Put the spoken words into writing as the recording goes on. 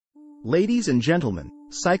Ladies and gentlemen,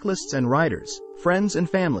 cyclists and riders, friends and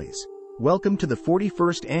families, welcome to the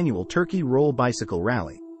 41st Annual Turkey Roll Bicycle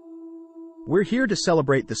Rally. We're here to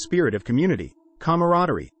celebrate the spirit of community,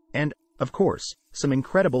 camaraderie, and, of course, some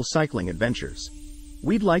incredible cycling adventures.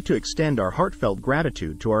 We'd like to extend our heartfelt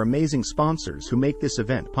gratitude to our amazing sponsors who make this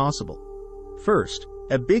event possible. First,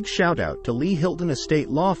 a big shout-out to Lee Hilton Estate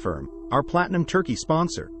Law Firm, our Platinum Turkey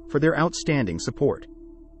sponsor, for their outstanding support.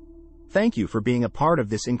 Thank you for being a part of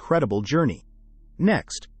this incredible journey.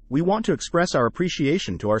 Next, we want to express our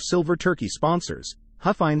appreciation to our Silver Turkey sponsors,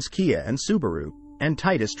 Huffines Kia and Subaru, and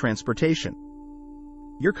Titus Transportation.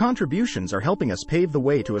 Your contributions are helping us pave the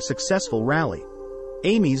way to a successful rally.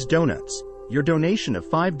 Amy's Donuts, your donation of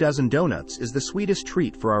 5 dozen donuts is the sweetest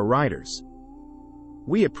treat for our riders.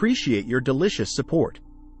 We appreciate your delicious support.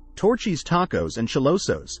 Torchy's Tacos and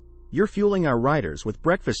Chilosos, you're fueling our riders with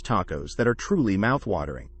breakfast tacos that are truly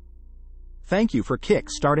mouthwatering. Thank you for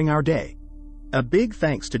kick-starting our day. A big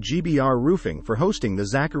thanks to GBR Roofing for hosting the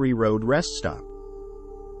Zachary Road Rest Stop.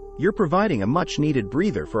 You're providing a much-needed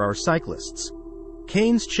breather for our cyclists.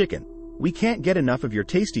 Kane's Chicken, we can't get enough of your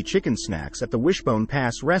tasty chicken snacks at the Wishbone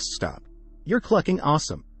Pass Rest Stop. You're clucking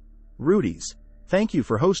awesome. Rudy's, thank you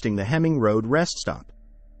for hosting the Hemming Road Rest Stop.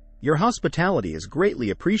 Your hospitality is greatly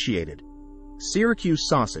appreciated. Syracuse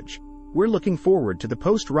Sausage, we're looking forward to the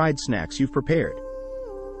post-ride snacks you've prepared.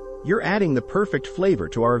 You're adding the perfect flavor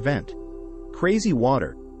to our event. Crazy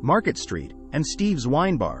Water, Market Street, and Steve's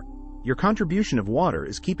Wine Bar, your contribution of water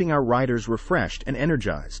is keeping our riders refreshed and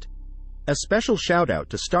energized. A special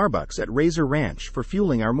shout-out to Starbucks at Razor Ranch for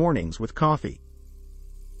fueling our mornings with coffee.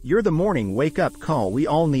 You're the morning wake-up call we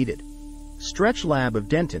all needed. Stretch Lab of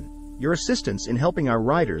Denton, your assistance in helping our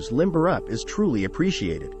riders limber up is truly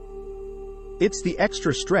appreciated. It's the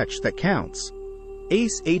extra stretch that counts.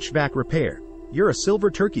 Ace HVAC Repair, you're a Silver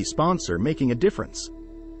Turkey sponsor making a difference.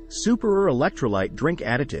 Superer Electrolyte Drink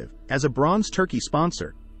Additive, as a Bronze Turkey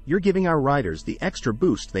sponsor, you're giving our riders the extra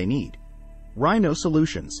boost they need. Rhino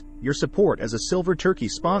Solutions, your support as a Silver Turkey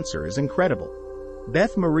sponsor is incredible.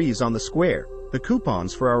 Beth Marie's on the Square, the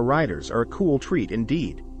coupons for our riders are a cool treat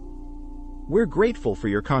indeed. We're grateful for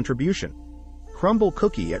your contribution. Crumble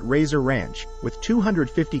Cookie at Razor Ranch, with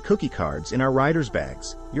 250 cookie cards in our riders'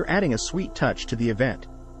 bags, you're adding a sweet touch to the event.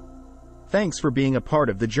 Thanks for being a part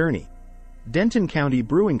of the journey. Denton County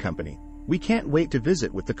Brewing Company, we can't wait to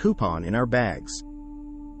visit with the coupon in our bags.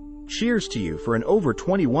 Cheers to you for an over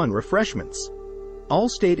 21 refreshments.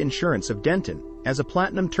 Allstate Insurance of Denton, as a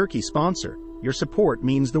Platinum Turkey sponsor, your support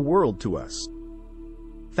means the world to us.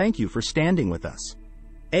 Thank you for standing with us.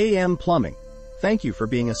 AM Plumbing, thank you for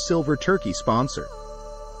being a Silver Turkey sponsor.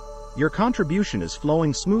 Your contribution is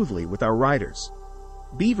flowing smoothly with our riders.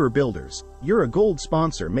 Beaver Builders, you're a gold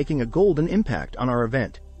sponsor making a golden impact on our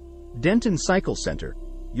event. Denton Cycle Center,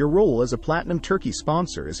 your role as a Platinum Turkey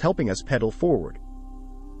sponsor is helping us pedal forward.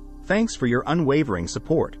 Thanks for your unwavering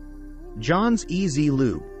support. John's Easy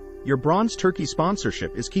Lube, your Bronze Turkey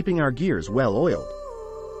sponsorship is keeping our gears well oiled.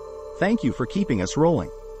 Thank you for keeping us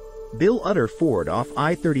rolling. Bill Utter Ford off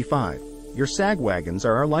I-35, your sag wagons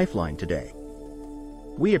are our lifeline today.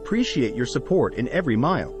 We appreciate your support in every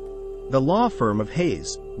mile. The law firm of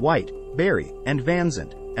Hayes, White, Berry, and Van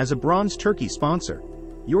Zandt, as a Bronze Turkey sponsor,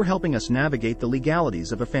 you're helping us navigate the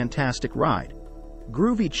legalities of a fantastic ride.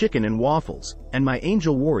 Groovy Chicken and Waffles, and my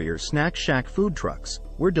Angel Warrior Snack Shack food trucks,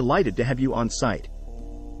 we're delighted to have you on site.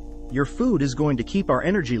 Your food is going to keep our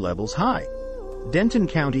energy levels high. Denton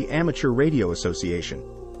County Amateur Radio Association,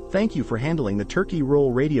 thank you for handling the Turkey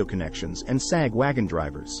Roll radio connections and sag wagon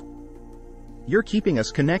drivers. You're keeping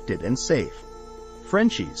us connected and safe.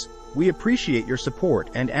 Frenchies, we appreciate your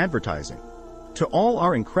support and advertising. To all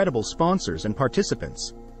our incredible sponsors and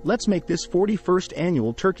participants, let's make this 41st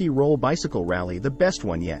Annual Turkey Roll Bicycle Rally the best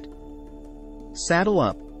one yet. Saddle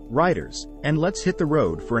up, riders, and let's hit the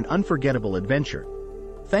road for an unforgettable adventure.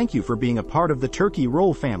 Thank you for being a part of the Turkey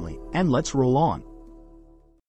Roll family, and let's roll on.